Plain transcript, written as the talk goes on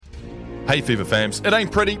Hey Fever fams, it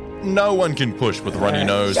ain't pretty. No one can push with a runny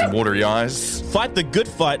nose and watery eyes. Fight the good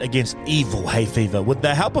fight against evil hay fever with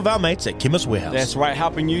the help of our mates at Chemist Warehouse. That's right,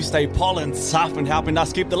 helping you stay pollen tough and helping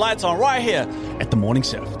us keep the lights on right here at the morning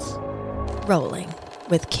shift. Rolling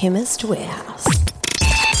with Chemist Warehouse.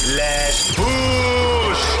 Let's push.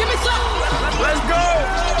 Give me some. Let's go.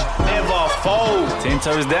 Never fold. 10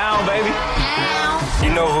 toes down, baby. You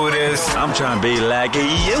know who it is. I'm trying to be like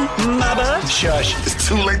you, mother. Shush. It's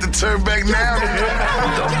too late to turn back now.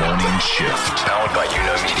 The Morning Shift. Powered by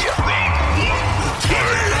Media.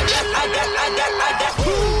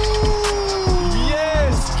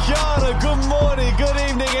 Yes, Kiara, good morning, good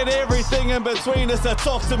evening, and everything in between. It's a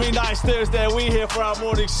Talk to Me Nice Thursday. We here for our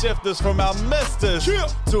morning shifters, from our misters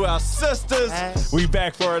to our sisters. We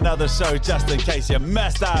back for another show, just in case you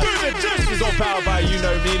missed us. This is all powered by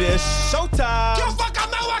Media. It's showtime.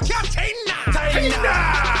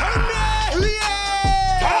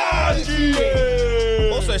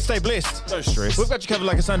 Also, stay blessed. No stress. We've got you covered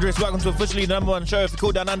like a sundress. Welcome to officially the number one show if you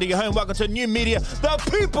cool down under your home. Welcome to new media, the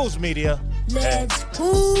people's media. Let's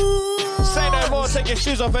push. Say no more, take your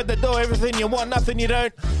shoes off at the door. Everything you want, nothing you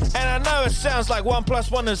don't. And I know it sounds like 1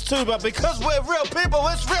 + 1 is 2, but because we're real people,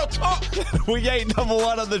 it's real talk. We ain't number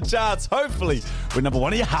one on the charts. Hopefully, we're number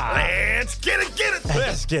one in your heart. Let's get it.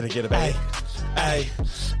 Let's get it, baby. Ay.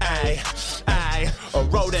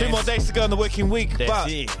 Roll 2 more days to go in the working week. That's but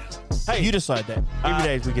it. Hey, you decide that. Every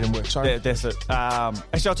day we get in work. Sorry. That's it.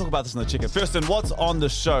 Actually, I'll talk about this in the chicken. First, and what's on the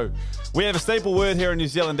show? We have a staple word here in New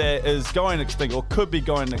Zealand that is going extinct or could be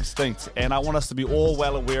going extinct, and I want us to be all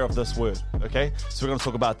well aware of this word, okay? So we're going to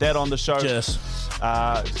talk about that on the show. Just.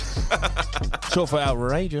 Short for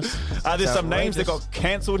outrageous. There's some names that got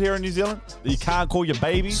cancelled here in New Zealand that you can't call your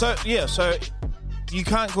baby. So you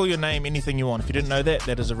can't call your name anything you want. If you didn't know that,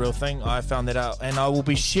 that is a real thing. I found that out. And I will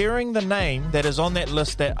be sharing the name that is on that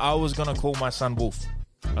list that I was going to call my son Wolf.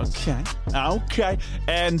 Okay.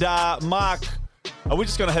 And Mark, are we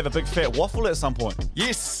just going to have a big fat waffle at some point?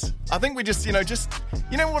 Yes, I think we just, you know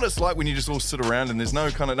what it's like when you just all sit around and there's no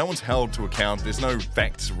one's held to account. There's no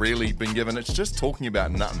facts really been given. It's just talking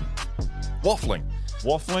about nothing. Waffling.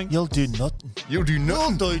 You'll do nothing.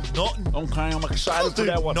 Okay, I'm excited for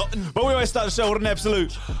that one. Nothing. But we always start the show with an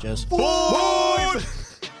absolute Just. boy.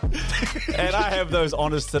 And I have those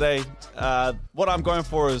honors today. What I'm going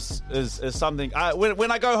for is something. When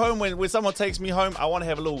I go home, when someone takes me home, I want to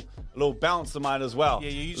have a little bounce of mine as well. Yeah,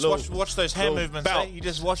 you just watch those hand movements. Eh? You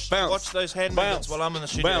just watch those hand movements while I'm in the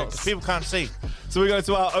studio because people can't see. So we go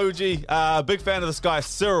to our OG, big fan of this guy,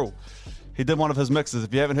 Cyril. He did one of his mixes.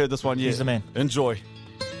 If you haven't heard this one yet, he's the man. Enjoy.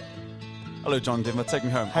 Hello, John Denver. Take me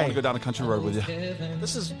home. I want to go down a country road with you.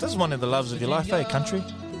 This is one of the loves of your life, eh? Country.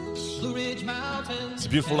 It's a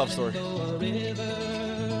beautiful love story.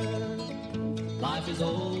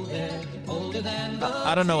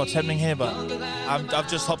 I don't know what's happening here, but I've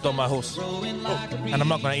just hopped on my horse, and I'm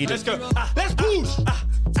not going to eat Let's it. go. Let's push.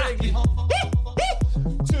 Take me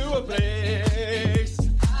to a place.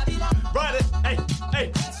 Ride it. Hey.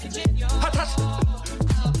 Hot touch.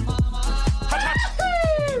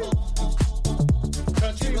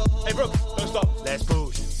 Country. Hey, bro. Don't stop. Let's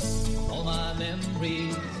push.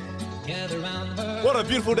 What a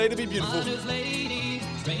beautiful day to be beautiful.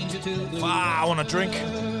 Wow, I want a drink.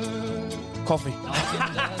 Coffee. You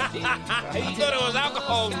thought it was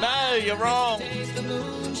alcohol. No, you're wrong.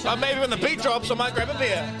 Maybe when the beat drops, I might grab a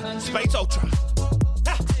beer. Space Ultra.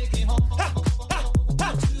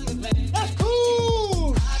 That's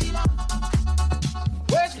cool.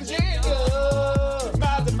 West Virginia.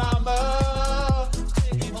 Mountain Mama.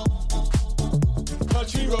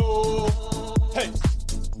 Country road. Hey.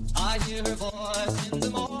 I hear her voice in the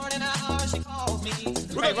morning hour. She calls me.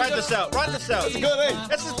 Hey, write this out. That's good, eh?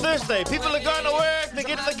 It's a Thursday. People are going to work. They're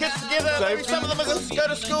getting the kids together. Maybe some of them are going to go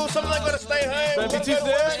to school. Some of them are going to stay home. Don't be too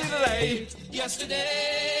thirsty today.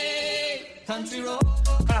 Yesterday, country road.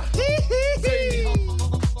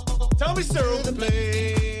 Tell me, Cyril. The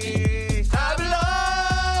place I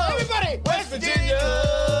belong. Everybody, West Virginia.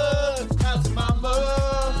 Mountain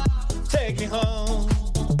Mama. Take me home.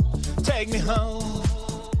 Take me home.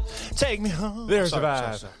 Take me home. There's a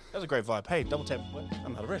vibe. Sorry. That was a great vibe. Hey, double tap.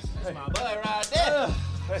 I'm out of breath. That's my boy right there.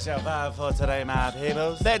 That's our vibe for today, my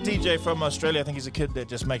peoples. That DJ from Australia, I think he's a kid that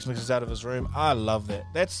just makes mixes out of his room. I love that.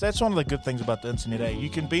 That's one of the good things about the internet, eh? You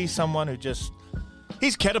can be someone who just...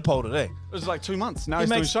 He's catapulted, eh? It was like 2 months. Now he's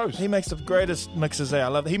doing shows. He makes the greatest mixes, eh? I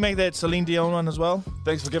love it. He made that Celine Dion one as well.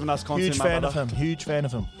 Thanks for giving us content, Huge fan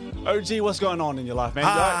of him. OG, what's going on in your life, man?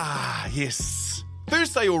 Yes.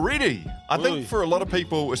 Thursday already. I Oi. think for a lot of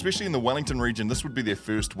people, especially in the Wellington region, this would be their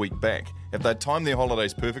first week back. If they'd timed their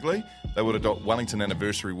holidays perfectly, they would have got Wellington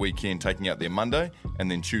anniversary weekend taking out their Monday, and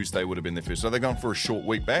then Tuesday would have been their first. So they're going for a short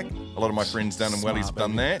week back. A lot of my friends down in Wellies have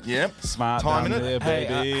done that. Yep. Smart Timing down it. there,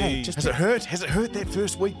 baby. Hey, just Has it hurt? Has it hurt that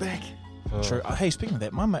first week back? True. Hey, speaking of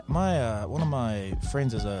that, my one of my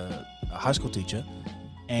friends is a high school teacher,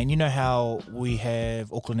 and you know how we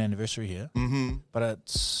have Auckland anniversary here, but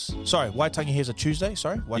it's Waitangi here's a Tuesday.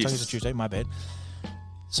 Sorry, Waitangi's a Tuesday. My bad.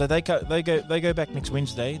 So they go back next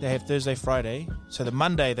Wednesday. They have Thursday, Friday. So the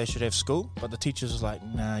Monday they should have school, but the teachers is like,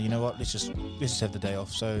 nah, you know what? Let's just have the day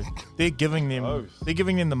off. So they're giving them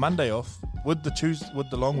the Monday off with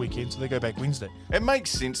the long weekend. So they go back Wednesday. It makes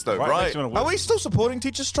sense though, right? Are we still supporting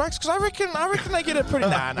teacher strikes? Because I reckon they get it pretty.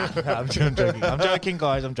 Nah. I'm joking. I'm joking,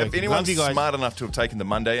 guys. I'm joking. If anyone's Love you guys. smart enough to have taken the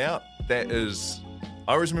Monday out, that is.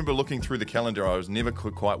 I always remember looking through the calendar. I never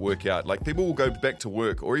could quite work out. Like people will go back to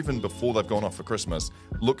work, or even before they've gone off for Christmas,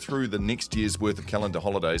 look through the next year's worth of calendar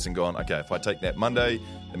holidays and gone, okay, if I take that Monday,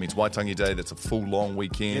 that means Waitangi Day. That's a full long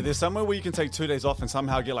weekend. Yeah, there's somewhere where you can take 2 days off and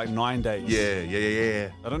somehow get like 9 days. Yeah.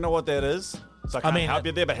 I don't know what that is. So I can't help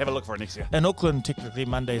you there, but have a look for it next year. In Auckland, technically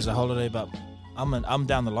Monday is a holiday, but I'm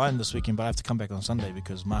down the line this weekend, but I have to come back on Sunday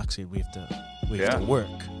because Mark said we have to work.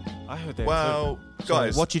 I heard that Well, So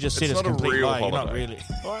guys, what you just said it's is not a complete real lie. holiday. You're not really.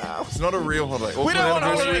 It's not a real holiday. We don't want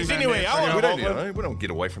holidays anyway. We don't get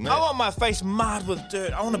away from that. I want my face marred with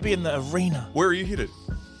dirt. I want to be in the arena. Where are you headed?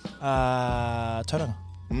 Tauranga.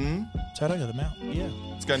 Tauranga, the mount. Yeah.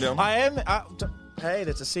 It's going down. I am. Hey,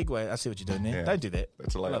 that's a segue. I see what you're doing there. Yeah. Don't do that.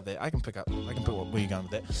 That's a layup. I love that. I can pick up where you're going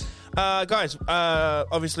with that. Guys,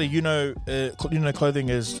 obviously, Clothing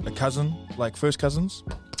is a cousin, like first cousins.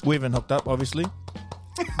 We haven't hooked up, obviously.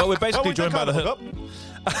 But we're basically joined by the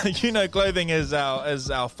hip. Clothing is our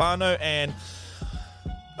whānau, and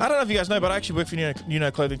I don't know if you guys know, but I actually work for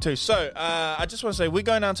Clothing too. So I just want to say we're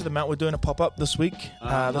going down to the Mount. We're doing a pop-up this week.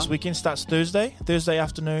 This weekend starts Thursday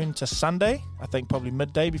afternoon to Sunday. I think probably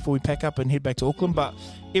midday before we pack up and head back to Auckland. But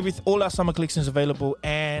all our summer collections available,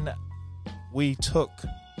 and we took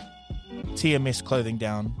TMS clothing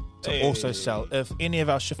down to also sell. If any of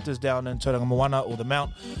our shifters down in Tauranga Moana or the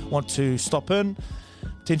Mount want to stop in,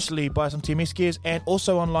 potentially buy some TMS gears, and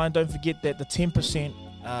also online, don't forget that the 10%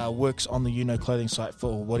 works on the Clothing site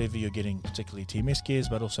for whatever you're getting, particularly TMS gears,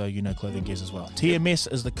 but also Clothing gears as well.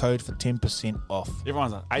 TMS is the code for 10% off.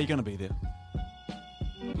 Everyone's like, are you going to be there?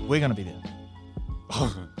 We're going to be there.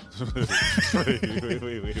 Wait.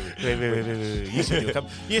 You said you'll come.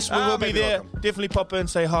 Yes, we will be there. Definitely pop in,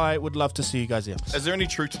 say hi. Would love to see you guys there. Is there any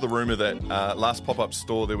truth to the rumour that last pop-up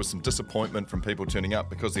store there was some disappointment from people turning up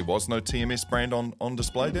because there was no TMS brand on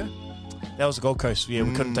display there? That was the Gold Coast. Yeah,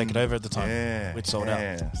 we couldn't take it over at the time. Yeah, We'd sold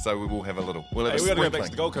out. So we will have a little. We got to go back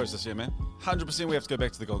to the Gold Coast this year, man. 100% we have to go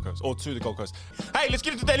back to the Gold Coast, or to the Gold Coast. Hey, let's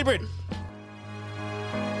get into Daily Bread.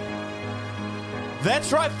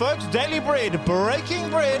 That's right, folks. Daily Bread,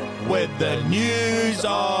 breaking bread with the news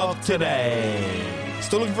of today.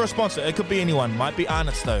 Still looking for a sponsor. It could be anyone. Might be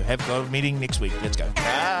Arnott's, though. Have got a meeting next week. Let's go.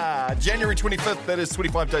 January 25th. That is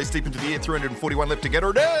 25 days deep into the year. 341 left to get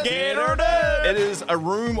her done. Get her done. It is a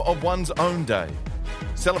room of one's own day,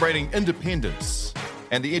 celebrating independence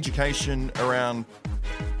and the education around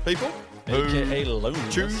people who AKA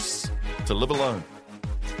loneliness. choose to live alone.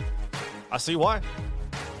 I see why.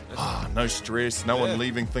 No stress, no one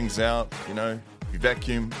leaving things out. You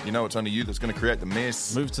vacuum, it's only you that's going to create the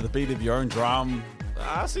mess. Move to the beat of your own drum.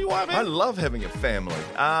 I see why, man. I love having a family.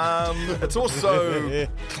 It's also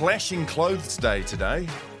Clashing Clothes Day today.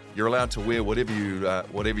 You're allowed to wear whatever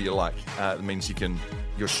you like. It means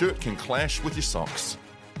your shirt can clash with your socks.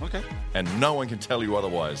 Okay. And no one can tell you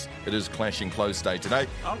otherwise. It is Clashing Clothes Day today.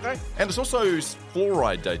 Okay. And it's also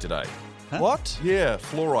Fluoride Day today. Huh? What? Yeah,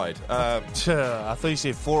 fluoride. I thought you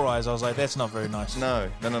said 4 eyes. I was like, that's not very nice. No,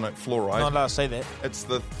 fluoride. Not allowed to say that. It's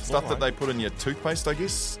the stuff that they put in your toothpaste, I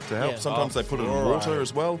guess, to help. Yeah. Sometimes they put it in water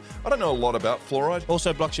as well. I don't know a lot about fluoride.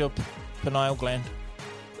 Also blocks your pineal gland.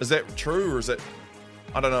 Is that true, or is that...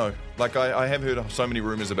 I don't know. Like, I have heard so many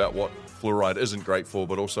rumours about what fluoride isn't great for,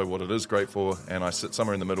 but also what it is great for, and I sit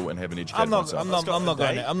somewhere in the middle and haven't educated myself. I'm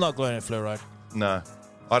not going at fluoride. No.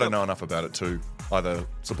 I don't know enough about it to either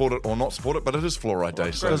support it or not support it, but it is Fluoride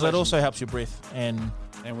Day. Because it also helps your breath, and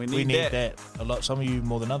we need need that a lot. Some of you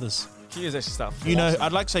more than others. Cheers, actually stuff.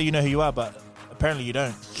 I'd like to say you know who you are, but apparently you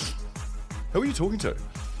don't. Who are you talking to?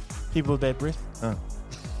 People with bad breath. Oh.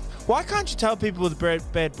 Why can't you tell people with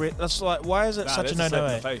bad breath? That's like, why is it such a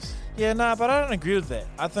no-no? Yeah, but I don't agree with that.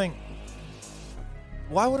 I think,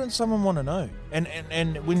 why wouldn't someone want to know?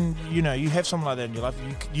 And when you have someone like that in your life,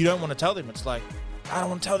 you don't want to tell them. It's like, I don't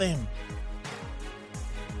want to tell them.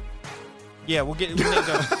 Yeah, we'll get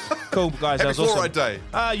go. Cool, guys. That Happy was Fluoride Day.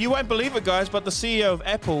 You won't believe it, guys, but the CEO of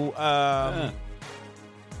Apple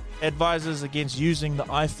advises against using the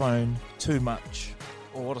iPhone too much.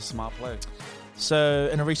 Oh, what a smart play. So,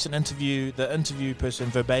 in a recent interview, the interview person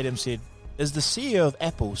verbatim said, "Is the CEO of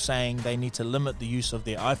Apple saying they need to limit the use of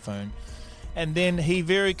their iPhone?" And then he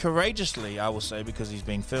very courageously, I will say, because he's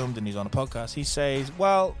being filmed and he's on a podcast, he says,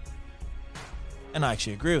 well, and I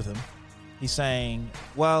actually agree with him, he's saying,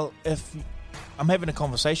 well, if I'm having a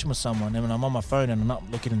conversation with someone and I'm on my phone and I'm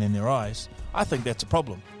not looking in their eyes, I think that's a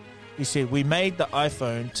problem. He said, we made the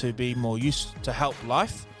iPhone to be more used to help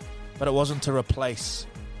life, but it wasn't to replace.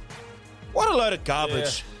 What a load of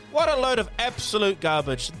garbage. Yeah. What a load of absolute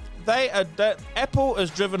garbage. Apple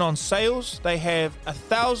is driven on sales. They have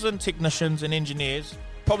 1,000 technicians and engineers,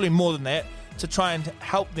 probably more than that, to try and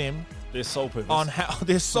help them. Their sole purpose. On how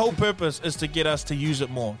their sole purpose is to get us to use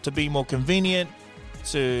it more, to be more convenient,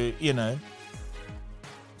 to,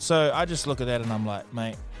 So I just look at that and I'm like,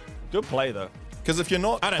 mate. Good play, though. Because if you're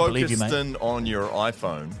not focused in on your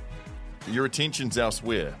iPhone, your attention's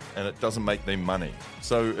elsewhere, and it doesn't make them money.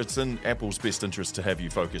 So it's in Apple's best interest to have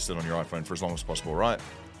you focused in on your iPhone for as long as possible, right?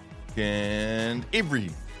 And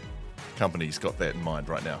every company's got that in mind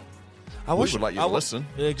right now. We would like you to listen.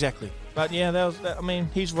 Exactly. But yeah,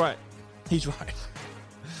 he's right. He's right.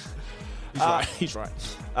 He's right.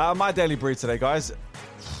 My daily breed today, guys.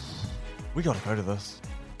 We got to go to this.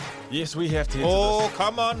 Yes, we have to head to this.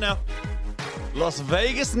 Come on now. Las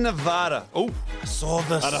Vegas, Nevada. Oh, I saw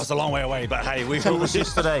this. I know it's a long way away, but hey, we saw this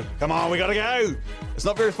yesterday. Come on, we got to go. It's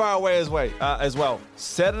not very far away as well.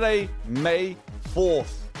 Saturday, May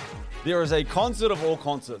 4th. There is a concert of all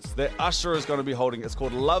concerts that Usher is going to be holding. It's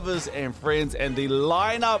called Lovers and Friends, and the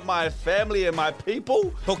lineup, my family and my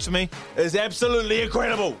people, talk to me, is absolutely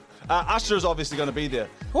incredible. Usher is obviously going to be there.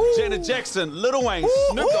 Ooh. Janet Jackson, Lil Wayne,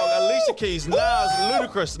 Snoop Dogg, Alicia Keys, Nas,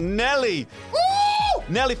 Ludacris, Nelly.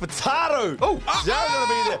 Nelly Furtado. They're going to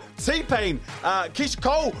be there. T-Pain, Keisha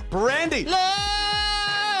Cole, Brandy.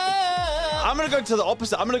 I'm going to go to the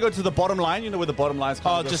opposite. I'm going to go to the bottom line. You know where the bottom line is?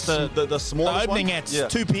 Just the smallest opening one? at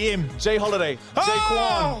 2 p.m. Jay Holiday,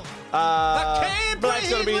 Jaquan. Black's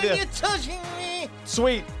going to be there.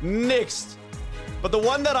 Sweet. Next. But the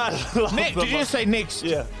one that I love. Next. Did you just say next?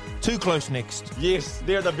 Yeah. Too close next. Yes,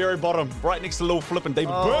 they're at the very bottom, right next to Lil Flip and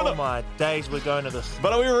David Burnham. Oh my days, we're going to this.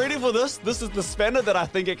 But are we ready for this? This is the spanner that I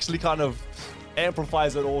think actually kind of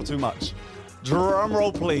amplifies it all too much. Drum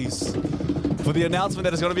roll, please, for the announcement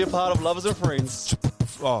that is going to be a part of Lovers and Friends.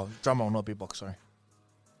 Oh, drum roll, not beatbox, sorry.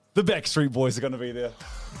 The Backstreet Boys are going to be there.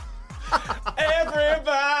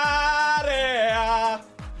 Everybody,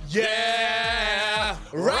 yeah,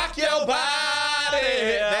 rock your body.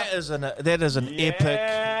 That is an epic.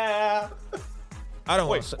 I don't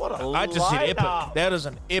want to say. I just said epic. That is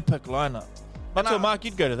an epic lineup. But so, Mark,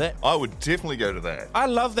 you'd go to that. I would definitely go to that. I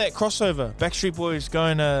love that crossover. Backstreet Boys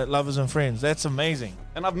going to Lovers and Friends. That's amazing.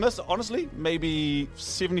 And I've missed, honestly, maybe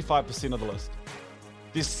 75% of the list.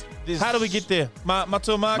 This. How do we get there? Mark,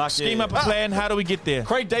 scheme up a plan. How do we get there?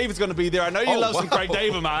 Craig David's going to be there. I know you love some Craig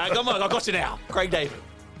David, man. Come on, I got you now. Craig David.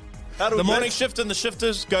 The morning shift and the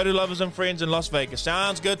shifters go to Lovers and Friends in Las Vegas.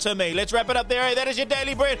 Sounds good to me. Let's wrap it up there. Hey, that is your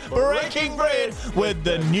daily bread. Breaking bread with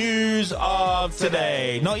the news of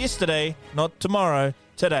today. Not yesterday, not tomorrow,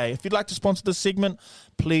 today. If you'd like to sponsor this segment,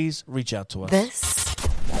 please reach out to us. This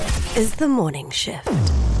is the morning shift.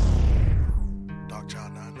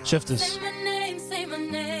 Shifters. Say my name, say my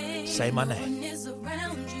name. Say my name. When it's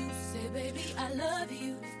around you, say, baby, I love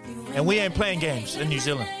you. And we ain't playing games in New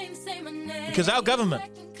Zealand. Because our government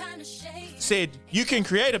said you can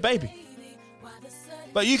create a baby,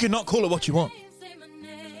 but you cannot call it what you want.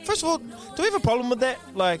 First of all, do we have a problem with that?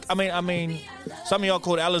 Like, I mean, some of y'all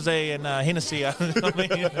called Alizé and Hennessy.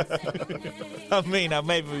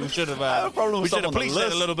 Maybe we should have policed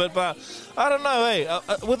that a little bit, but I don't know. Hey,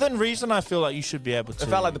 within reason, I feel like you should be able to. It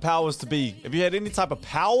felt like the power was to be. If you had any type of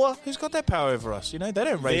power, who's got that power over us? You know, they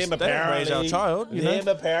don't raise our child. You know,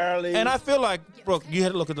 apparently. And I feel like, Brooke, you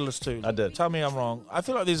had to look at the list too. I did. Tell me I'm wrong. I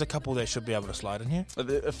feel like there's a couple that should be able to slide in here.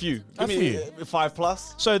 A few. A few.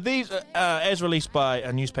 5+. So these, as released by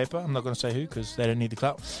a newspaper, I'm not going to say who because they don't need the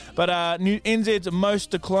clout, but NZ's most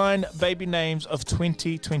declined baby names of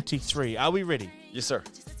 2023. Are we ready? Yes, sir.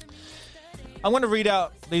 I'm going to read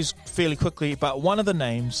out these fairly quickly, but one of the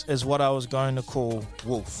names is what I was going to call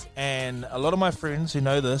Wolf. And a lot of my friends who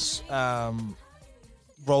know this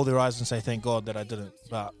roll their eyes and say, thank God that I didn't.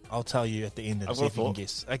 But I'll tell you at the end and see if you can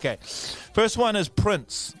guess. Okay. First one is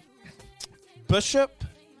Prince. Bishop.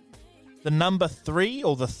 The number 3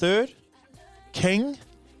 or the 3rd. King.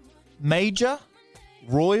 Major.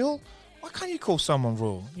 Royal. Why can't you call someone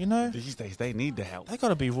royal? You know, These days, they need the help. they got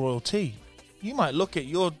to be royalty. You might look at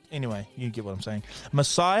your anyway. You get what I'm saying.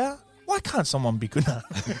 Messiah. Why can't someone be Guna?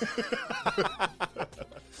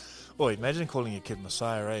 Boy, imagine calling your kid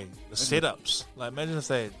Messiah. Eh? The setups. Like, imagine if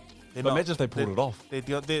they. Imagine if they pulled it off.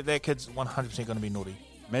 Their kid's 100% going to be naughty.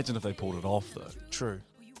 Imagine if they pulled it off, though. True.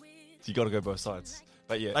 You got to go both sides.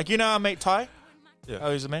 But yeah. Like, you know our mate Ty? Yeah.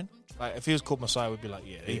 Oh, he's a man? Like, if he was called Messiah, we'd be like,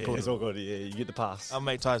 yeah, he pulled it's it. all good. Yeah, you get the pass. Our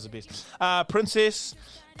mate Ty's the best.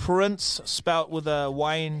 Prince, spelt with a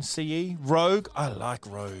Y-N-C-E. Rogue. I like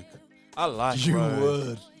Rogue. I like You Rogue.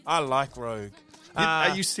 would. I like Rogue.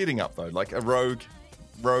 Are you setting up though, like a rogue?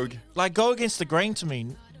 Like, go against the grain to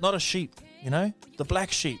me, not a sheep, you know? The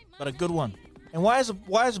black sheep, but a good one. And why is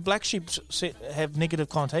a black sheep have negative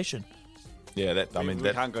connotation? Yeah, that I mean we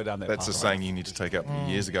that can't go down that That's path, a saying you need to take up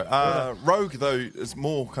years ago. Rogue though is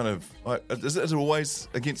more kind of is it always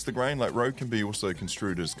against the grain? Like rogue can be also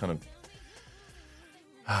construed as kind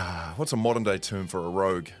of what's a modern day term for a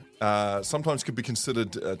rogue? Sometimes could be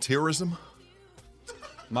considered terrorism.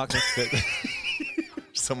 Mark, that's that.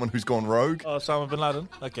 Someone who's gone rogue. Oh, Osama bin Laden.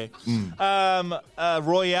 Okay.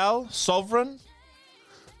 Royale, sovereign.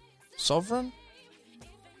 Sovereign.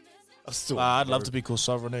 I'd love to be called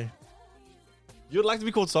sovereign. Eh? You'd like to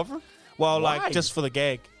be called sovereign? Well, Why? like just for the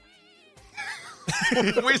gag.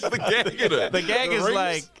 Where's the gag in it? The gag is rings?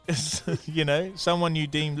 like, you know, someone you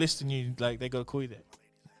deem less than you, like they got to call you that.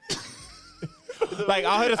 Like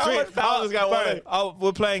I heard a three. much power this guy wanted?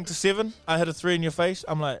 We're playing to 7. I heard a 3 in your face.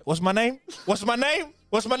 I'm like, what's my name? What's my name?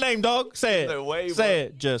 What's my name, dog? Say it. No way, Say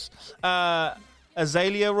it. Just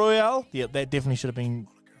Azalea Royale. Yeah, that definitely should have been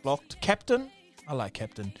blocked. Captain. I like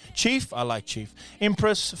Captain. Chief. I like Chief.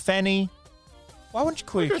 Empress. Fanny. Why wouldn't you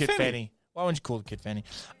call your kid Fanny? Why wouldn't you call the kid Fanny?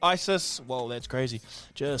 Isis. Whoa, that's crazy.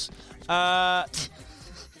 Just Gyra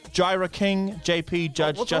King. JP.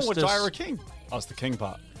 Judge. What's Justice. wrong with Gyra King? Oh, it's the king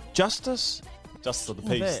part. Justice. Justice of the Oh,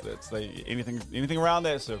 peace. that. That's anything around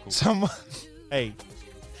that circle. Someone. Hey.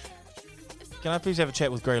 Can I please have a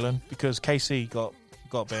chat with Graylin? Because KC got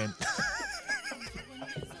banned.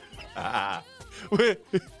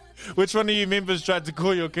 Which one of you members tried to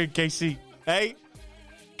call your kid KC? Hey?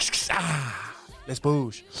 Let's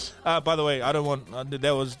boosh. By the way, I don't want...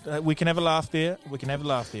 that was... we can have a laugh there. We can have a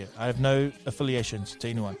laugh there. I have no affiliations to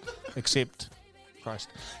anyone except Christ.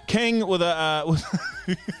 King with a...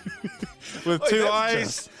 with 2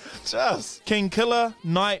 eyes. Just. King Killer,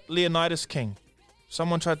 Knight, Leonidas King.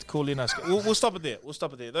 Someone tried to call Leonidas King. We'll stop it there. We'll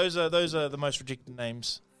stop it there. Those are the most rejected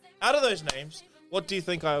names. Out of those names, what do you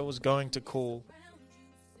think I was going to call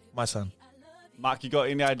my son? Mark, you got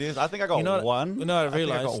any ideas? I think I got one. You know what I think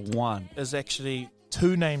realized? I got one. There's actually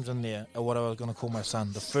 2 names in there of what I was going to call my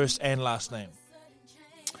son. The first and last name.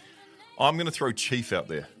 I'm going to throw Chief out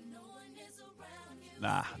there.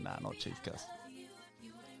 Nah, not Chief, cuz.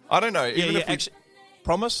 I don't know. Yeah, Even if we- actually,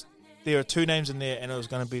 promise, there are 2 names in there and it was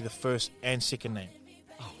going to be the first and second name.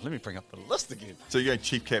 Oh, let me bring up the list again. So you go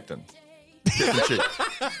Chief Captain. Captain Chief.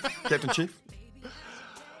 Captain Chief?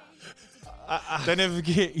 Don't ever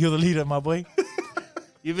forget, you're the leader, my boy.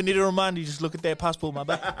 You ever need a reminder, you just look at that passport, my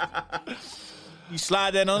boy. You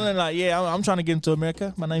slide that on and like, yeah, I'm trying to get into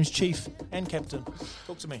America. My name's Chief and Captain.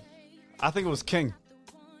 Talk to me. I think it was King.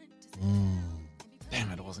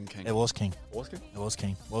 Damn it, it wasn't King. It was King. It was King? It was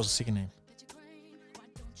King. What was the second name?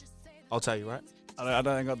 I'll tell you, right? I don't think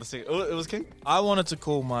I got the second. Oh, it was King? I wanted to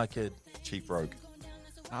call my kid Chief Rogue.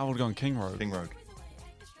 I would have gone King Road. King Rogue.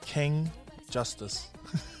 King Justice.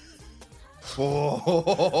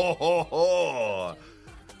 Oh,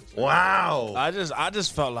 wow. I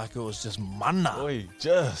just felt like it was just mana. Oi,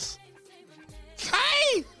 just.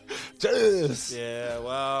 Hey! Just. Yeah,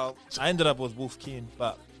 well, I ended up with Wolf Ken,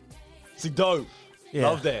 but See, dope. yeah.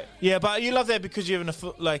 Love that. Yeah, but you love that because you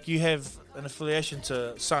have you have an affiliation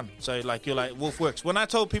to Sun. So like you're like Wolf works. When I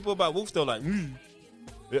told people about Wolf, they're like,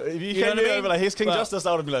 If you You know came what I in mean? like, here's King But- Justice,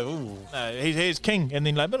 I would be like, ooh. no, he's King, and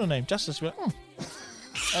then like middle name Justice. You're like,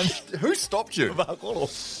 Who stopped you?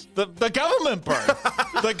 The government, bro.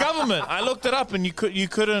 The government. I looked it up, and you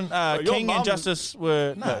couldn't. your King mum- and Justice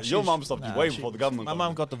were no. No, your mum stopped you way before the government My got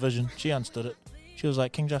mum you. got the vision. She understood it. She was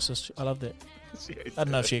like King Justice. I love that. I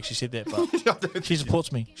don't know if she actually said that, but she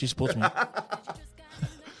supports me. She supports me.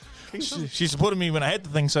 She supported me when I had the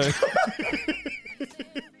thing. So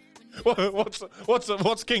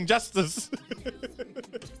what's King Justice?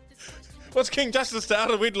 What's King Justice to out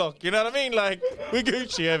of wedlock? You know what I mean? Like, we're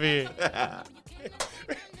Gucci over here.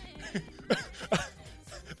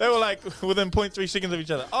 They were like within 0.3 seconds of each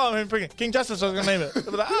other. Oh, I'm pregnant. King Justice, I was going to name it. They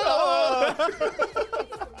were like, oh.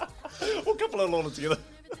 We'll couple it all together.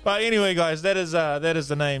 But anyway, guys, that is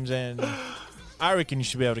the names. And I reckon you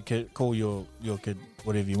should be able to call your kid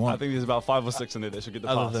whatever you want. I think there's about 5 or 6 in there that should get the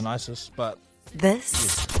pass. Other than ISIS, but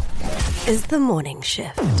This is the morning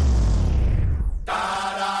shift.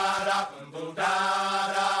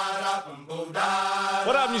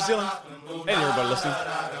 What up, New Zealand? And everybody listening.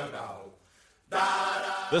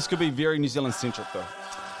 This could be very New Zealand centric,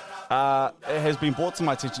 though. It has been brought to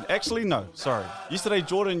my attention. Actually, no, sorry. Yesterday,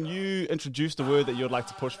 Jordan, you introduced a word that you would like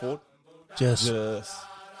to push forward. just For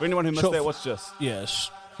anyone who missed Short that, for- what's just?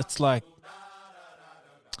 it's like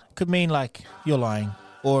could mean like you're lying,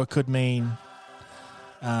 or it could mean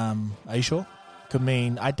are you sure? Could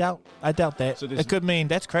mean I doubt that. So there's- It could mean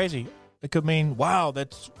that's crazy. It could mean wow,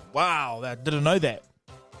 that didn't know that.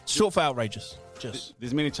 Short for outrageous. Just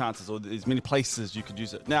There's many chances, or there's many places you could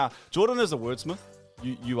use it. Now, Jordan is a wordsmith.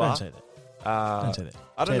 You are. don't say that. Don't say that.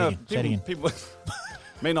 I don't Say it know. again. Say it again. People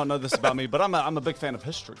may not know this about me, but I'm a big fan of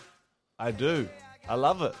history. I do. I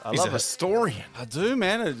love it. He's a historian. I do,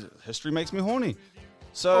 man. History makes me horny.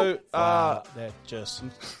 So That just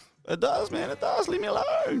it does, man. It does. Leave me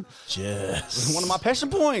alone. just One of my passion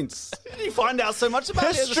points. You find out so much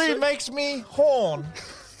about history makes me horn.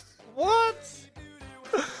 What?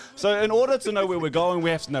 So in order to know where we're going, we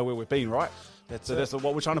have to know where we've been, right? That's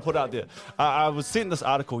what we're trying to put out there. I was sent this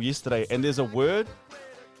article yesterday, and there's a word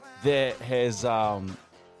that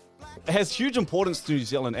has huge importance to New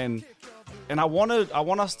Zealand, and I want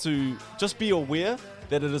us to just be aware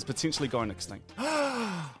that it is potentially going extinct.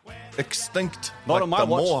 Extinct. Not like on my the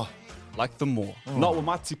watch. Moa. Like the Moor. Not with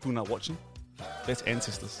my tipuna watching. That's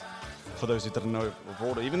ancestors. For those who didn't know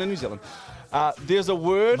abroad or even in New Zealand. There's a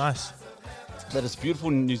word Nice. that is beautiful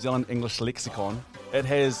in New Zealand English lexicon. It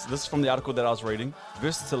has, this is from the article that I was reading,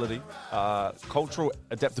 versatility, cultural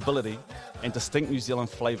adaptability, and distinct New Zealand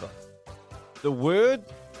flavour. The word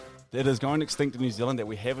that is going extinct in New Zealand that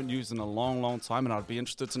we haven't used in a long, long time, and I'd be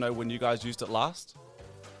interested to know when you guys used it last.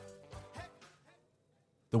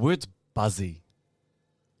 The word's buzzy.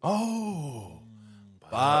 Oh.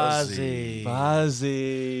 Buzzy.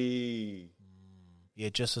 Buzzy. Yeah,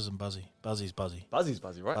 just isn't buzzy. Buzzy's buzzy. Buzzy's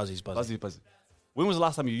buzzy, right? Buzzy's buzzy. Buzzy's buzzy. When was the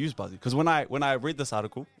last time you used buzzy? Because when I read this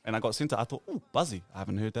article and I got sent it, I thought, oh, buzzy. I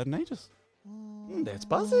haven't heard that in ages. That's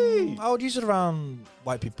buzzy. I would use it around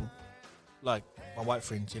white people, like my white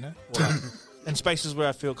friends, you know, or like in spaces where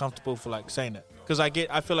I feel comfortable for like saying it, because I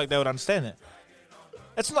feel like they would understand it.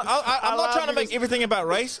 It's not. I'm not trying to make everything about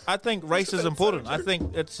race. I think race is important. I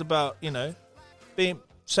think it's about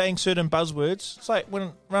saying certain buzzwords. It's like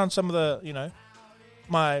when around some of the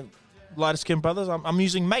my lighter skinned brothers, I'm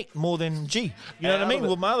using mate more than G. You know what I mean?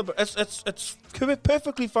 With my other, it's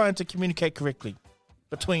perfectly fine to communicate correctly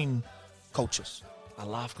between cultures. I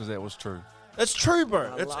laugh because that was true. It's true, bro.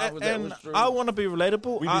 I laugh 'cause that was true. I want to be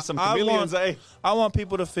relatable. We be some chameleons, eh? I want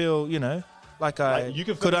people to feel, like you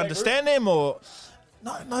can fit could in that understand them, or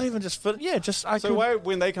not even just fit. Yeah, just I So could. why,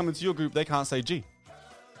 when they come into your group, they can't say G?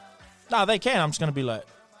 No, they can. I'm just gonna be like,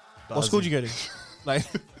 what school did you go to? like,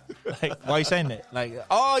 why are you saying that? Like,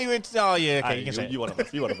 oh, you went. Oh, yeah, okay, you can say it. You one of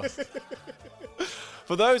us. You one of us.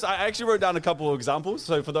 For those, I actually wrote down a couple of examples.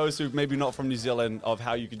 So for those who maybe not from New Zealand, of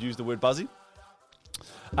how you could use the word buzzy.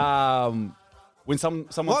 When someone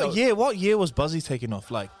What year was Buzzy taking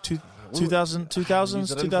off? Like 2000s,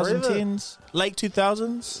 2010s, late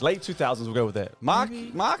 2000s. Late 2000s, we'll go with that.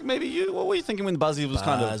 Mark, maybe you. What were you thinking when Buzzy was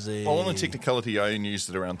kind of? Well, on a technicality, I only used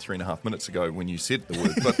it around 3.5 minutes ago when you said the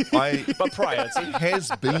word. But prior, it has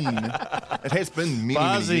been many,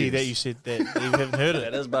 Buzzy many years. that you said that you haven't heard it.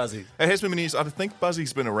 That is Buzzy. It has been many years. I think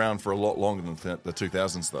Buzzy's been around for a lot longer than the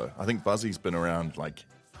 2000s, though. I think Buzzy's been around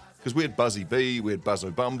because we had Buzzy B, we had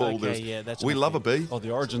Buzzo Bumble. Okay, yeah, that's we what I love a think. B. Oh,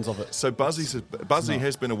 the origins of it. So Buzzy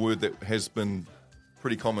has been a word that has been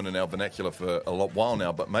pretty common in our vernacular for a while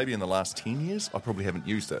now, but maybe in the last 10 years, I probably haven't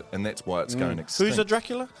used it, and that's why it's going extinct. Who's a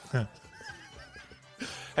Dracula? Hey,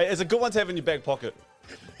 it's a good one to have in your back pocket.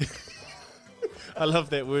 I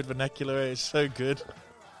love that word vernacular. It's so good.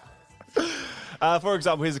 For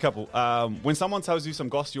example, here's a couple. When someone tells you some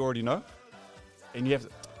goss you already know, and you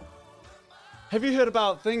have you heard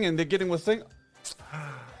about thing, and they're getting with thing?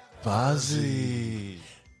 Buzzy.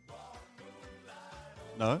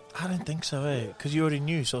 No? I don't think so, because you already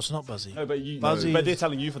knew, so it's not Buzzy. No, but Buzzy but they're is-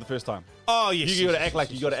 telling you for the first time. Oh, yes. You gotta act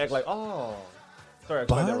like oh. Sorry, I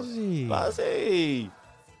explained that wrong. Buzzy.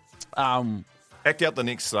 Buzzy. Act out the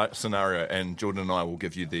next scenario, and Jordan and I will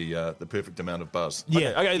give you the perfect amount of buzz.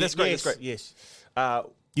 Yeah. Okay, that's great, Yes, that's great. Yes. Uh,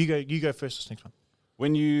 You go first this next one.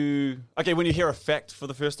 when you hear a fact for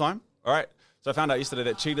the first time, all right? So I found out yesterday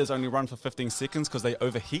that cheetahs only run for 15 seconds because they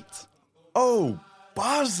overheat. Oh,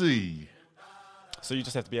 Buzzy! So you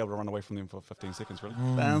just have to be able to run away from them for 15 seconds, really.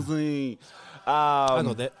 Buzzy. I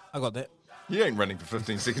got that. You ain't running for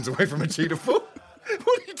 15 seconds away from a cheetah foot.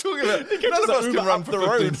 What are you talking about? None of the us Uber can run up for the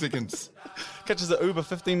 15 road. seconds. Catches the Uber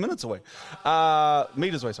 15 minutes away.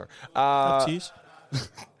 Meters away, sorry. Up to you.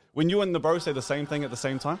 When you and the bro say the same thing at the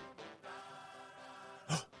same time?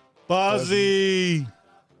 Buzzy.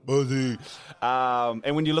 Buzzy.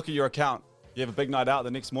 And when you look at your account, you have a big night out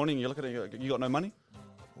the next morning, you look at it, you got no money?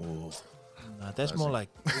 Nah, that's more like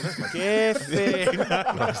cafe.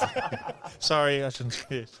 Sorry, I shouldn't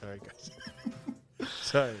say it. Sorry, guys.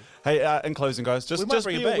 Sorry. Hey, in closing, guys, just bring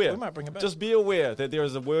be it back. aware. We might bring it back. Just be aware that there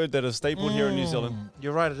is a word that is stapled here in New Zealand.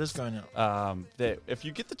 You're right, it is going out. That if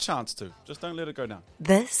you get the chance to, just don't let it go down.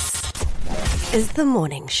 This is the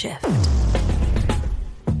morning shift.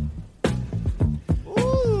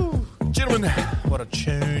 Ooh. Gentlemen, What a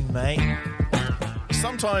tune, mate.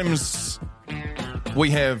 sometimes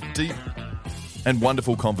we have deep and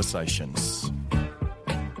wonderful conversations.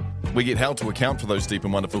 We get held to account for those deep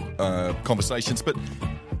and wonderful conversations, but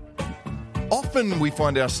often we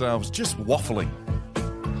find ourselves just waffling.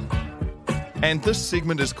 And this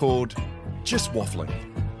segment is called Just Waffling,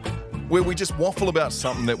 where we just waffle about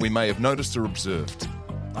something that we may have noticed or observed.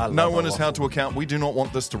 No one is held to account. We do not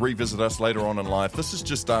want this to revisit us later on in life. This is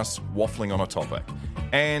just us waffling on a topic.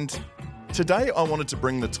 And today I wanted to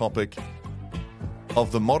bring the topic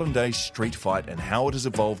of the modern day street fight and how it has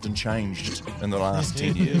evolved and changed in the last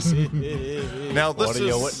 10 years. Now, this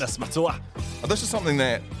is something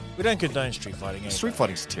that We don't condone street fighting. street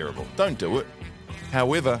fighting's terrible. Don't do it.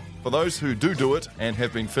 However, for those who do it and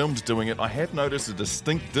have been filmed doing it, I have noticed a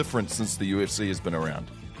distinct difference since the UFC has been around.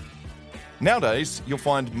 Nowadays, you'll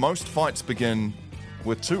find most fights begin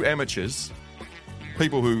with two amateurs,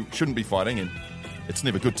 people who shouldn't be fighting, and it's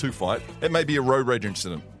never good to fight. It may be a road rage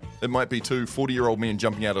incident. It might be two 40-year-old men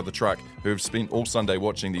jumping out of the truck who have spent all Sunday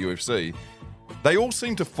watching the UFC. They all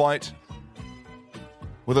seem to fight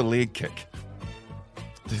with a leg kick.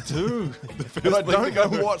 They do. And I don't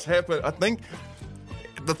know what's happened. I think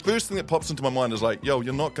the first thing that pops into my mind is like, yo,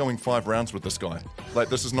 you're not going 5 rounds with this guy. Like,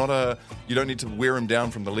 this is not you don't need to wear him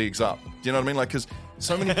down from the legs up. Do you know what I mean? Like, because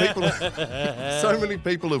so many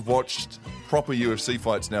people have watched proper UFC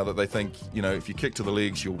fights now that they think, you know, if you kick to the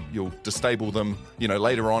legs, you'll disable them. You know,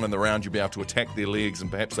 later on in the round, you'll be able to attack their legs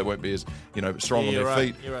and perhaps they won't be as, you know, strong on their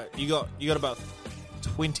feet. You're right. You got about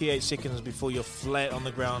 28 seconds before you're flat on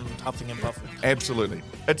the ground, huffing and puffing. Absolutely.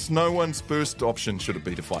 It's no one's first option should it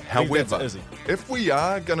be to fight. However, if we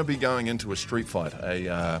are going to be going into a street fight,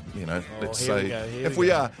 let's say, if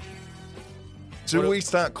we are, do we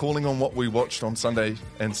start calling on what we watched on Sunday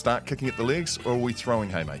and start kicking at the legs, or are we throwing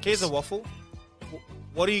haymakers? Here's a waffle.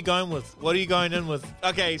 What are you going with? What are you going in with?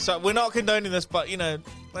 Okay, so we're not condoning this, but, you know,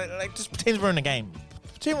 like just pretend we're in a game.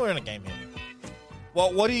 Pretend we're in a game here.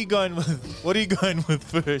 What are you going with? What are you going with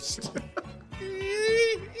first?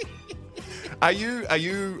 Are you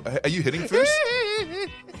hitting first?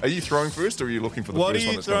 Are you throwing first, or are you looking for the What first are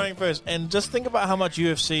one you that's throwing first? And just think about how much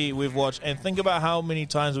UFC we've watched, and think about how many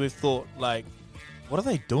times we've thought, like, what are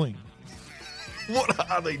they doing? What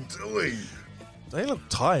are they doing? They look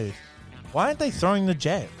tired. Why aren't they throwing the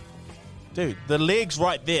jab? Dude, the leg's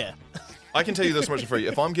right there. I can tell you this much for free.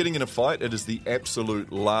 If I'm getting in a fight, it is the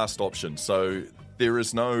absolute last option. So there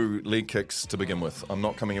is no leg kicks to begin with. I'm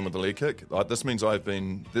not coming in with a leg kick. This means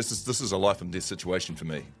this is a life and death situation for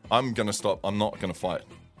me. I'm going to stop. I'm not going to fight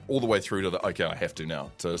all the way through to okay, I have to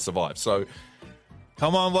now to survive. So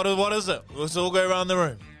come on, what is it? Let's all go around the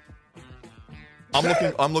room.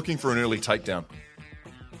 I'm looking for an early takedown.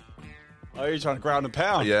 Oh, you're trying to ground and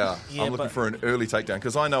pound? Yeah, Yeah, I'm looking for an early takedown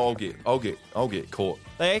because I know I'll get caught.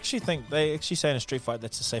 They actually say in a street fight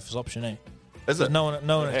that's the safest option, eh? Is it? No one It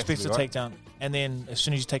has expects to a be, right? takedown, and then as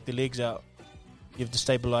soon as you take the legs out, you've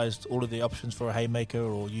destabilized all of the options for a haymaker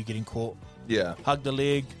or you getting caught. Yeah, Hug the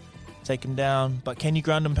leg, take him down. But can you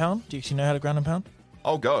ground and pound? Do you actually know how to ground and pound?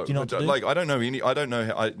 I'll go. Do you know what to do? Like I don't know any. I don't know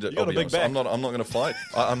how. I'll got a be big honest. back. I'm not going to fight.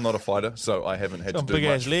 I'm not a fighter, so I haven't had to do Big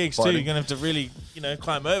much ass legs fighting. too. You're gonna have to really,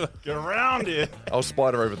 climb over. Get around here. I'll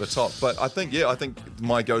spider over the top. But I think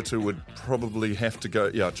my go-to would probably have to go.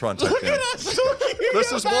 Yeah, try and take down.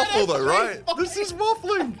 This is waffle though, right? This is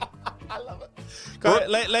waffling. Right,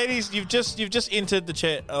 ladies, you've just entered the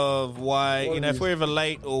chat of why if we're ever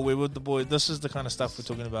late or we're with the boys, this is the kind of stuff we're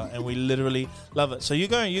talking about, and we literally love it. So you're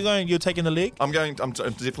taking the leg. I'm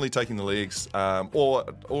definitely taking the legs, or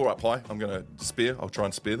up high. I'm going to spear. I'll try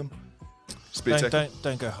and spear them. Spear tackle.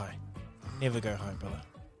 Don't go high. Never go high, brother.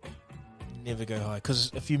 Never go high,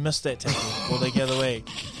 because if you miss that tackle or they get away,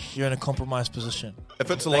 you're in a compromised position. If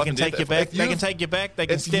it's a They life can and take death, you back. if They can you've- take you back. They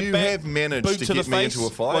can if step you back. have managed boot to the get me face into a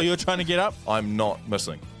fight- while you're trying to get up. I'm not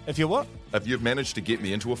missing. If you're what? If you've managed to get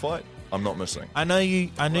me into a fight, I'm not missing. I know you.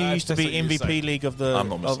 I know you Well, used to that's be what you MVP say. league of the I'm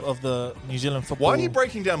not missing. of the New Zealand football. Why are you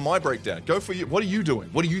breaking down my breakdown? Go for you. What are you doing?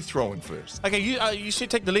 What are you throwing first? Okay, you should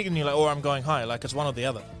take the league and you're like, or I'm going high. Like it's one or the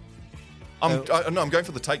other. I'm going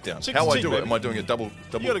for the takedown. Cheek How to I cheek, do it? baby. Am I doing a double?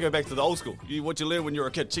 You got to go back to the old school. What you learned when you were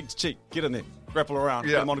a kid, cheek to cheek. Get in there. Grapple around.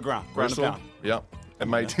 Yeah. Put them on the ground. Ground and Wrestle. pound. Yeah. And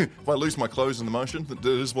mate, if I lose my clothes in the motion, that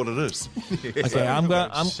is what it is. Okay, I'm going.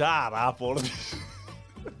 Shut up, all of you.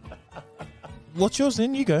 What's yours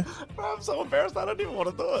then? You go. I'm so embarrassed. I don't even want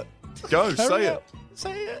to do it. Go, say Hurry it. up.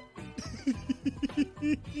 Say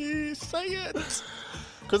it. Say it.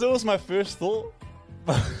 Because it was my first thought.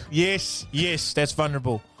 Yes, that's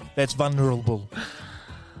vulnerable. That's vulnerable.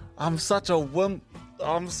 I'm such a wimp.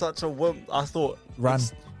 I thought, Run.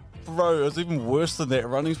 Bro, it was even worse than that.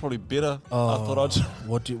 Running's probably better. Oh, I thought I'd just.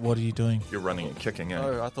 What are you doing? You're running and kicking, eh?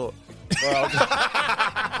 No, I thought. Bro, I'll just,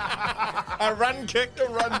 A run kick.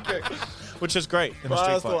 Which is great in a bro, street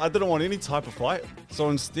I fight. thought I didn't want any type of fight. So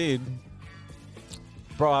instead,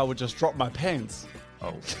 bro, I would just drop my pants.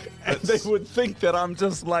 Oh, And they would think that I'm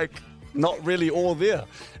just like not really all there.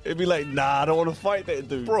 It'd be like, nah, I don't want to fight that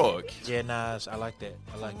dude. Brooke. Yeah, nah, I like that.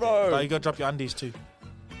 Bro. that. But you gotta drop your undies too.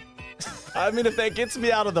 I mean, if that gets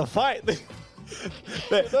me out of the fight, then.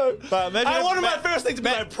 But imagine I if- wanted my first thing to be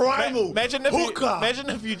like primal. Imagine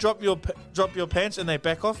if you drop your pants and they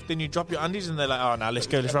back off, then you drop your undies and they're like, oh no, let's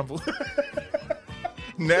go, let's rumble.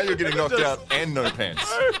 Now you're getting knocked out and no pants.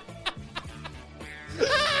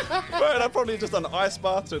 Bro, and I'd probably just done an ice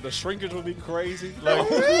bath, so the shrinkage would be crazy. Like,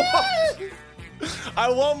 I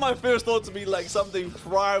want my first thought to be like something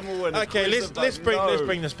primal and Okay, aggressive, let's like, bring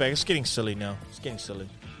no. this back. It's getting silly now. It's getting silly.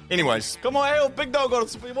 Anyways, Come on, hey, big dog.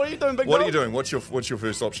 What are you doing, big dog? what are you doing? What's your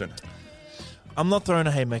first option? I'm not throwing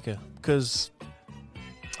a haymaker because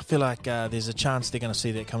I feel like there's a chance they're going to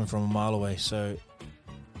see that coming from a mile away. So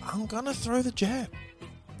I'm going to throw the jab.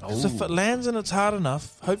 'Cause if it lands and it's hard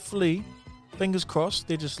enough, hopefully, fingers crossed,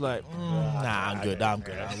 they're just like, nah, I'm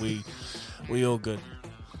good. We all good.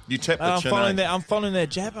 You tap the I'm chin. I'm following their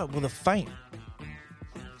jab up with a feint.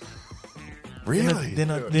 Really?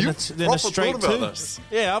 Then a proper straight thought about two. this.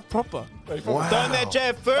 Yeah, I'm proper. Wow. Throwing that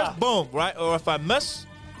jab first, boom, right? Or if I miss,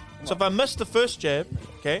 so if I miss the first jab,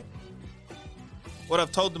 okay, what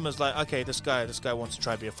I've told them is like, okay, this guy wants to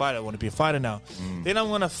try to be a fighter. I want to be a fighter now. Then I'm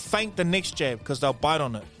going to feint the next jab because they'll bite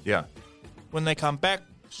on it. Yeah. When they come back,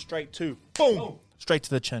 straight two, boom, straight to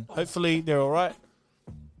the chin. Hopefully they're all right.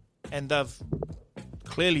 And they've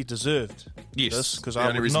clearly deserved Yes. this because The I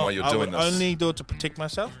only would reason not, why you're I doing would this. only do it to protect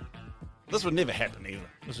myself. This would never happen either.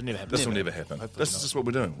 This will never happen. This will never happen. This is just what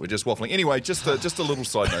we're doing. We're just waffling. Anyway, just a little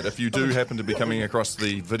side note. If you do happen to be coming across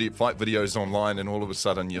the fight videos online and all of a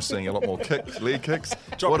sudden you're seeing a lot more leg kicks,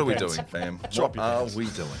 what are we doing, fam? What are we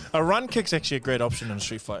doing? A run kick's actually a great option in a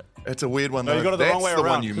street fight. It's a weird one, No, though. you got it the That's wrong way the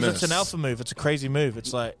around, one you Because miss. it's an alpha move. It's a crazy move.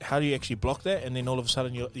 It's like, how do you actually block that? And then all of a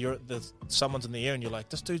sudden, someone's in the air, and you're like,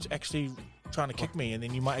 this dude's actually trying to kick me, and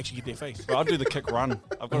then you might actually get their face. Bro, I'll do the kick run.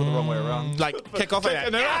 I've got it the wrong way around. Like kick off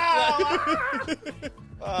it.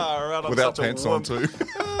 Right, I'm Without such a pants on, wimp. too.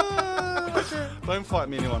 Don't fight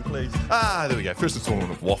me, anyone, please. There we go. First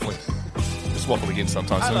installment of waffling. Just waffle again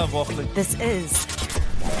sometime I soon. love waffling. This is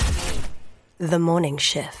The Morning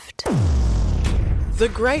Shift. The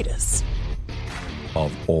greatest.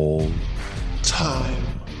 Of all.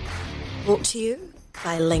 Brought to you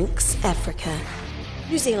by Lynx Africa,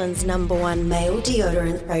 New Zealand's #1 male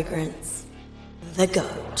deodorant fragrance, The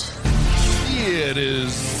Goat. Here it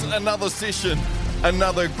is. Another session.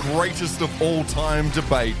 Another greatest of all time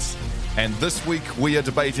debate. And this week we are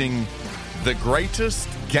debating the greatest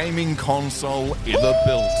gaming console ever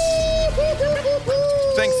built.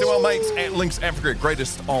 Thanks to our mates at Lynx Africa,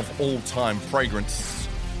 greatest of all time fragrance.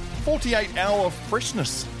 48-hour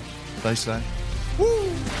freshness, they say.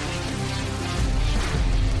 Woo!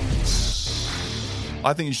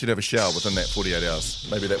 I think you should have a shower within that 48 hours.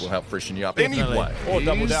 Maybe that will help freshen you up. Definitely. Anyway. Or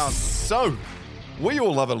double down. So, we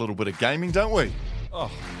all love a little bit of gaming, don't we?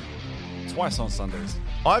 Twice on Sundays.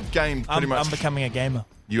 I've gamed pretty much. I'm becoming a gamer.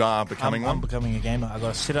 You are becoming I'm one? becoming a gamer. I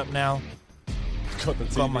got to sit up now. Got the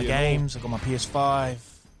I've got my TV games. I've got my PS5.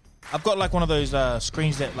 I've got like one of those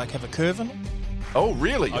screens that like have a curve in it. Oh,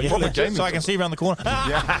 really? Yeah, Proper gaming. so I can see around the corner.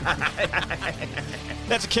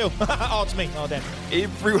 That's a kill. Oh, it's me. Oh, damn.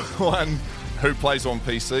 Everyone who plays on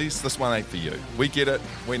PCs, this one ain't for you. We get it.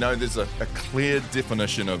 We know there's a clear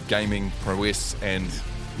definition of gaming prowess, and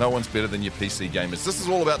no one's better than your PC gamers. This is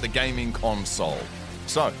all about the gaming console.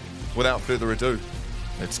 So, without further ado,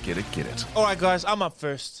 let's get it. All right, guys, I'm up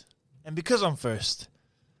first. And because I'm first,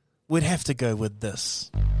 we'd have to go with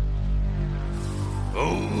this.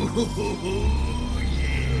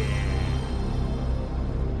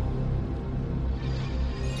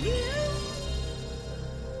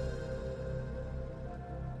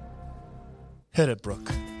 Hit it,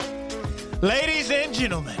 Brooke. Ladies and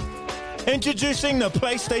gentlemen, introducing the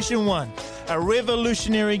PlayStation 1, a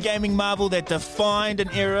revolutionary gaming marvel that defined an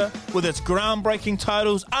era with its groundbreaking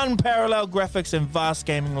titles, unparalleled graphics, and vast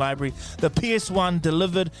gaming library. The PS1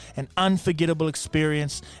 delivered an unforgettable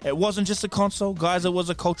experience. It wasn't just a console, guys, it was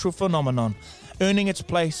a cultural phenomenon, earning its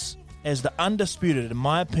place as the undisputed, in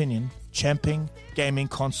my opinion, champion gaming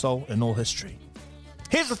console in all history.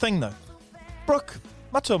 Here's the thing, though. Brooke,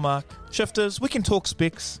 Mato Mark, Shifters, we can talk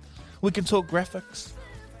specs, we can talk graphics,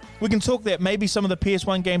 we can talk that maybe some of the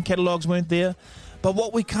PS1 game catalogs weren't there, but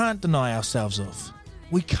what we can't deny ourselves of,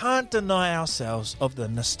 the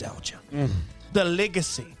nostalgia, the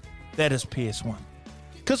legacy that is PS1.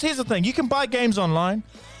 Because here's the thing, you can buy games online,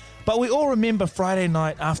 but we all remember Friday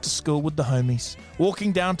night after school with the homies,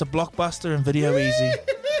 walking down to Blockbuster and Video Easy.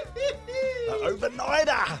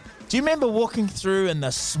 Overnighter! Do you remember walking through and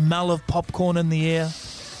the smell of popcorn in the air?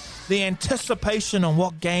 The anticipation on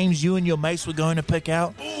what games you and your mates were going to pick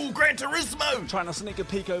out? Ooh, Gran Turismo! Trying to sneak a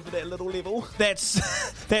peek over that little level. That's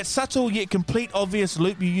that subtle yet complete obvious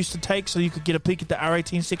loop you used to take so you could get a peek at the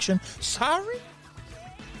R18 section. Sorry?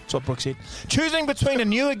 That's what Brooke said. Choosing between a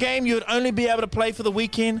newer game you would only be able to play for the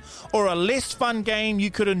weekend or a less fun game you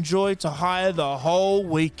could enjoy to hire the whole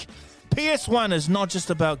week. PS1 is not just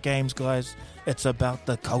about games, guys. It's about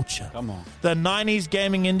the culture. Come on. The 90s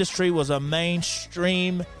gaming industry was a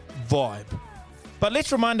mainstream vibe. But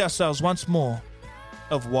let's remind ourselves once more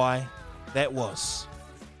of why that was.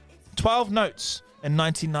 12 Notes in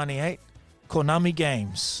 1998. Konami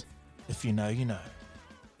Games. If you know, you know.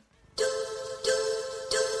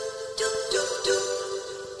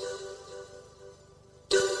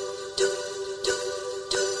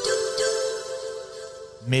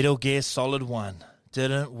 Metal Gear Solid 1.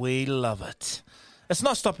 Didn't we love it? It's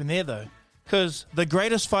not stopping there, though, because the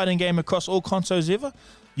greatest fighting game across all consoles ever,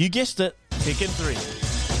 you guessed it, Tekken 3.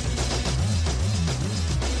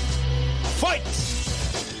 Fight!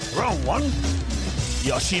 Round one.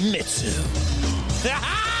 Yoshimitsu.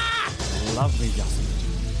 Love me, Yoshimitsu.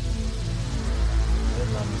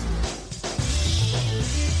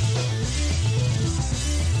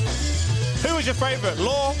 Who was your favourite?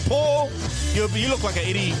 Law? Paul? You look like an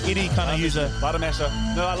Eddie kind of user. Butter masher.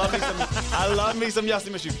 No, I love me some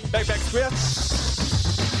Yoshimitsu. Back square.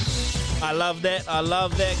 I love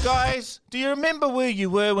that. Guys, do you remember where you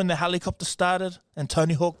were when the helicopter started in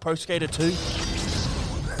Tony Hawk Pro Skater 2? I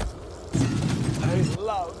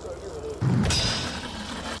love Tony Hawk.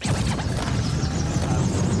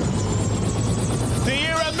 Do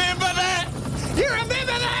you remember that? You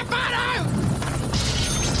remember that, Bono?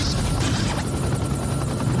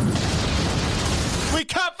 We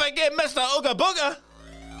can't forget Mr. Ooga Booga.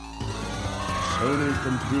 Sony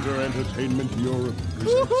Computer Entertainment Europe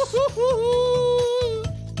presents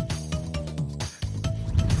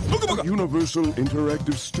Universal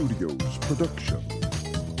Interactive Studios production.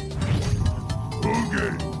 A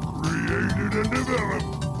game created and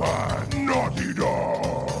developed by Naughty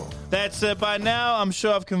Dog. That's it. By now, I'm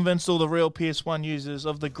sure I've convinced all the real PS1 users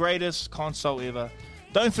of the greatest console ever.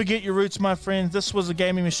 Don't forget your roots, my friends. This was a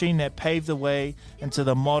gaming machine that paved the way into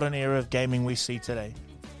the modern era of gaming we see today.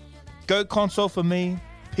 GOAT console for me,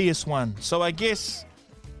 PS1. So I guess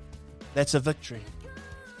that's a victory.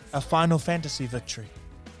 A Final Fantasy victory.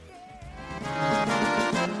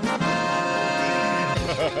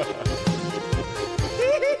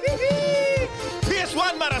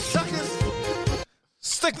 PS1, motherfuckers!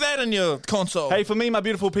 Stick that in your console. Hey, for me, my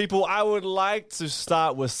beautiful people, I would like to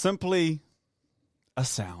start with simply a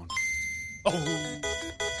sound.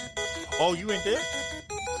 Oh, you went there?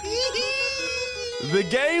 The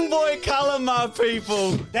Game Boy Color, my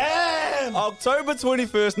people. Damn! October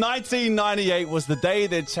 21st, 1998 was the day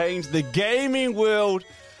that changed the gaming world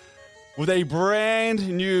with a brand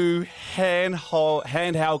new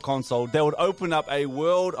handheld console that would open up a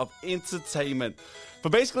world of entertainment for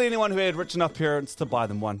basically anyone who had rich enough parents to buy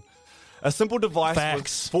them one. A simple device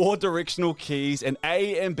Facts. with 4 directional keys, an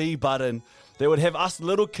A and B button that would have us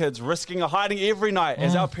little kids risking a hiding every night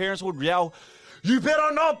as our parents would yell, "You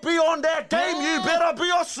better not be on that game, you better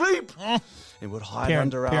be asleep!" And would hide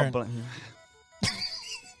under our blanket.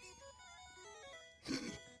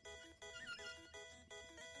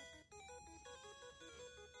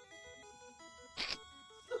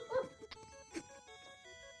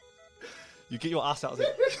 You get your ass out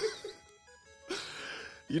there.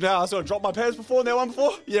 You know how I sort of dropped my pants before in that one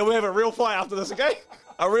before? Yeah, we have a real fight after this, okay?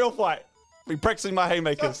 A real fight. Be practicing my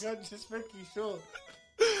haymakers. Just making sure.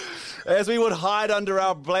 As we would hide under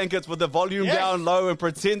our blankets with the volume down low and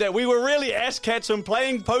pretend that we were really Ash Ketchum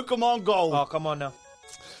playing Pokemon Go. Oh, come on now.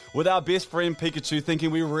 with our best friend Pikachu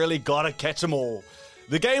thinking we really gotta catch them all.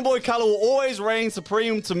 The Game Boy Color will always reign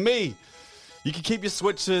supreme to me. You can keep your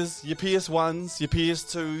Switches, your PS1s, your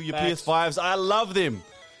PS2, your PS5s. I love them.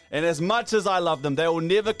 And as much as I love them, they will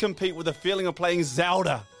never compete with the feeling of playing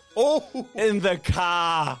Zelda in the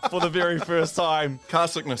car for the very first time. Car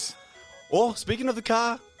sickness. Or, speaking of the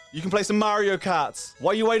car, you can play some Mario Karts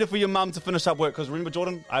while you waited for your mum to finish up work. Because remember,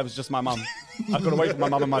 Jordan, I was just my mum. I couldn't wait for my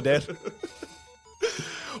mum and my dad.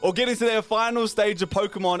 Or getting to their final stage of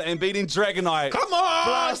Pokemon and beating Dragonite, Come on,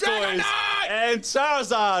 Blastoise, Dragonite! and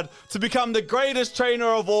Charizard to become the greatest trainer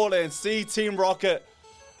of all and see Team Rocket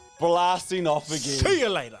blasting off again. See you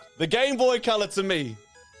later. The Game Boy Color to me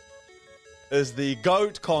is the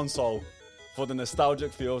GOAT console for the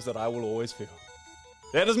nostalgic feels that I will always feel.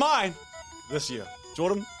 That is mine this year.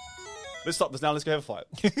 Jordan, let's stop this now. Let's go have a fight.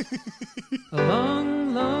 A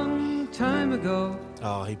long, long time ago,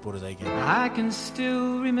 Oh, he brought it again. I can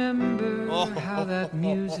still remember how that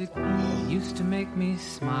music used to make me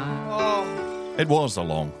smile. It was a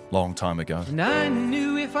long, long time ago. And I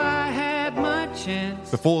knew if I had my chance,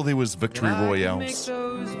 Before there was victory that I could make royales.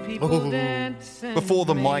 those people dance and Before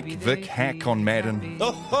the Mike maybe Vick they'd hack on Madden. be for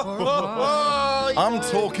a while. I'm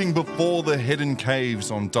talking before the hidden caves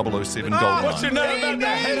on 007 What you GoldenEye. know about the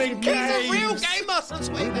hidden caves? He's a real gamer since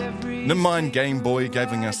we Never mind Game Boy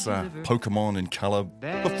giving us Pokemon in colour.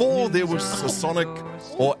 Before there was a Sonic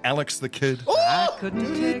or Alex the Kid. I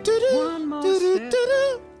couldn't take one more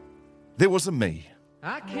step. There was a me.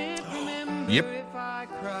 I can't remember Yep. if I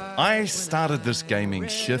cried I started this gaming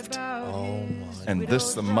shift, and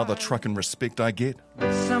this the mother truckin' respect I get.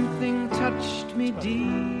 when something touched me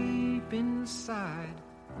deep inside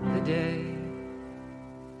the day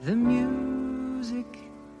the music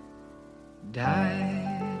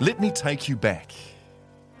died. Let me take you back.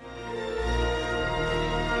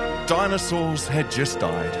 Dinosaurs had just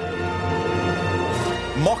died.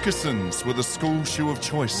 Moccasins were the school shoe of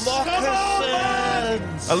choice.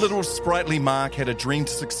 A little sprightly Mark had a dream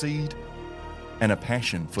to succeed and a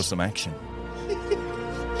passion for some action.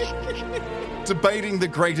 Debating the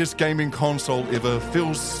greatest gaming console ever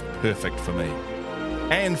feels perfect for me.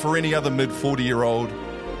 And for any other mid-40-year-old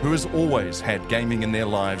who has always had gaming in their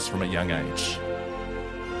lives from a young age.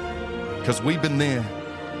 Because we've been there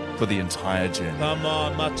for the entire journey. Come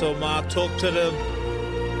on, Mato Ma, talk to them.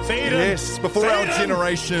 Feed them. Yes, before our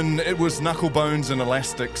generation, it was knucklebones and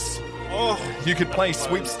elastics. Oh, You could play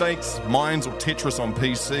sweepstakes, mines, or Tetris on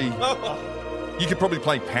PC. You could probably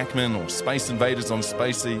play Pac-Man or Space Invaders on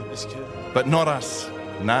Spacey. But not us.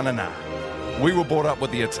 Nah. We were brought up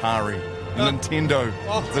with the Atari, the Nintendo,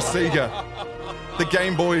 the Sega, the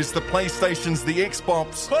Game Boys, the PlayStations, the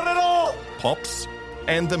Xbox, put it all. Pops,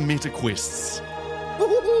 and the MetaQuests.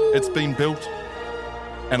 It's been built,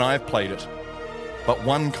 and I've played it. But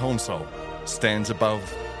one console stands above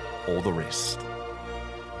all the rest.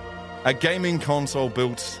 A gaming console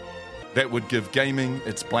built that would give gaming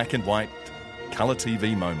its black and white colour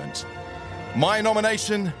TV moment. My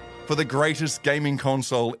nomination for the greatest gaming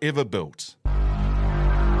console ever built.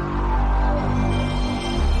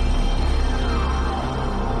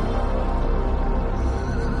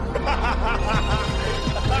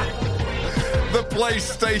 The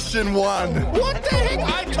PlayStation 1. What the heck?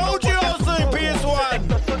 I told you I was doing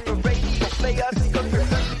PS1.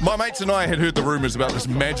 My mates and I had heard the rumours about this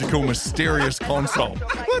magical, mysterious console.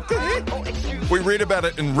 What the heck? We read about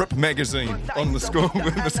it in Rip magazine in the school.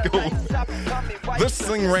 This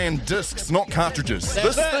thing ran discs, not cartridges.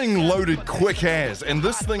 This thing loaded quick as, and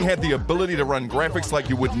this thing had the ability to run graphics like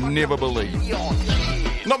you would never believe.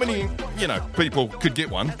 Not many, people could get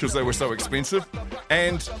one because they were so expensive.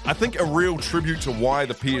 And I think a real tribute to why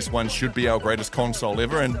the PS1 should be our greatest console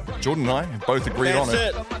ever, and Jordan and I have both agreed on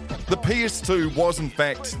it. The PS2 was, in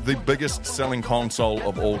fact, the biggest selling console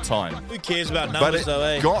of all time. Who cares about But numbers, it though,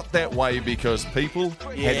 eh? got that way because people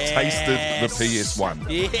had tasted the PS1.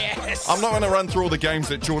 Yes. I'm not going to run through all the games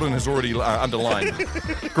that Jordan has already underlined.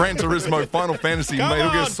 Gran Turismo, Final Fantasy, Come Metal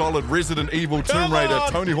Gear on. Solid, Resident Evil, Come Tomb Raider, on.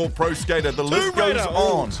 Tony Hawk Pro Skater, the list Tomb Raider. goes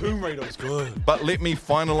on. Tomb Raider was good. But let me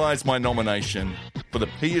finalise my nomination for the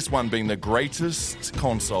PS1 being the greatest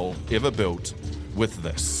console ever built with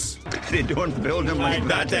this. They don't build them like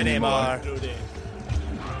Not anymore.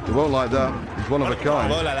 You won't like that. It's one of a kind.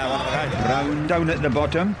 Round down at the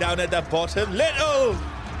bottom. Down at the bottom, little.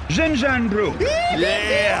 Zinzanbrew.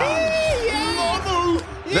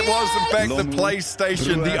 That was, in fact, the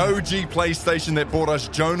PlayStation, the OG PlayStation that brought us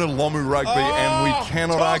Jonah Lomu Rugby, and we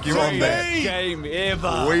cannot argue on that. Game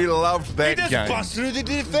ever. We loved that He just game. bust through the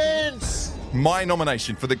defense. My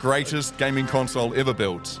nomination for the greatest gaming console ever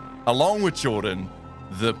built, along with Jordan,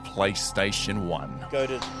 the PlayStation 1.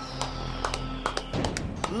 Goated.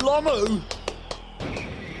 Lomu.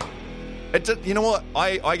 It did, you know what?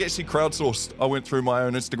 I actually crowdsourced. I went through my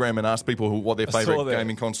own Instagram and asked people what their favorite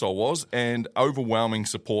gaming console was, and overwhelming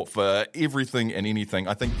support for everything and anything.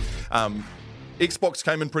 I think Xbox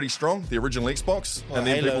came in pretty strong, the original Xbox. And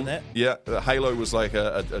then Halo and that. Yeah, Halo was like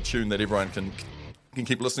a tune that everyone can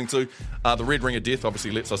keep listening to. The Red Ring of Death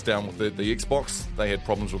obviously lets us down with the Xbox. They had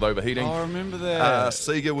problems with overheating. Oh, I remember that.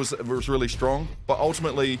 Sega was really strong, but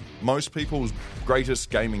ultimately most people's greatest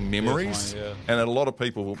gaming memories, and a lot of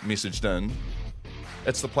people messaged in,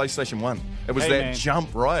 it's the PlayStation 1. It was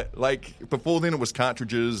jump, right? Like, before then it was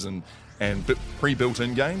cartridges and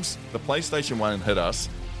pre-built-in games. The PlayStation 1 hit us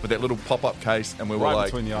with that little pop-up case, and we were like,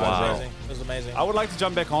 between the eyes. wow. It was amazing. I would like to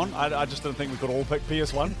jump back on. I just didn't think we could all pick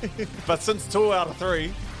PS1. But since 2 out of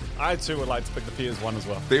 3, I too would like to pick the PS1 as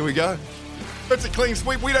well. There we go. It's a clean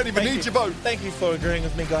sweep. We don't even need your vote. Thank you for agreeing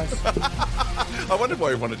with me, guys. I wondered why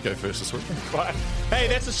you wanted to go first this week. Right. Hey,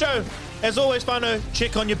 that's the show. As always, Fano,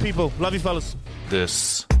 check on your people. Love you, fellas.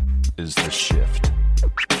 This is The Shift.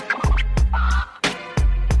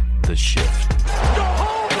 The Shift. Go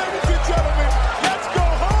home, ladies and gentlemen. Let's go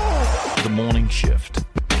home. The Morning Shift.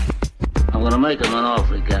 I'm going to make him an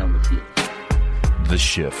offer again with you. The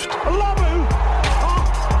Shift. I love you.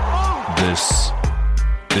 This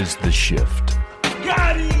is The Shift.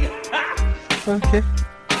 Got it. Okay.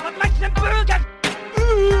 I'd like some burger.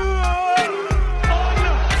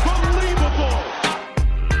 Unbelievable.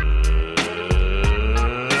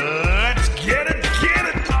 Let's get it.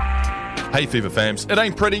 Hey, Fever fams. It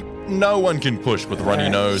ain't pretty. No one can push with a runny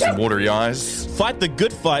nose and watery eyes. Fight the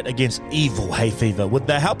good fight against evil hay fever with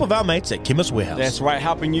the help of our mates at Chemist Warehouse. That's right,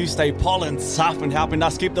 helping you stay pollen tough and helping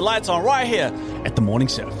us keep the lights on right here at the Morning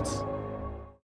Shift.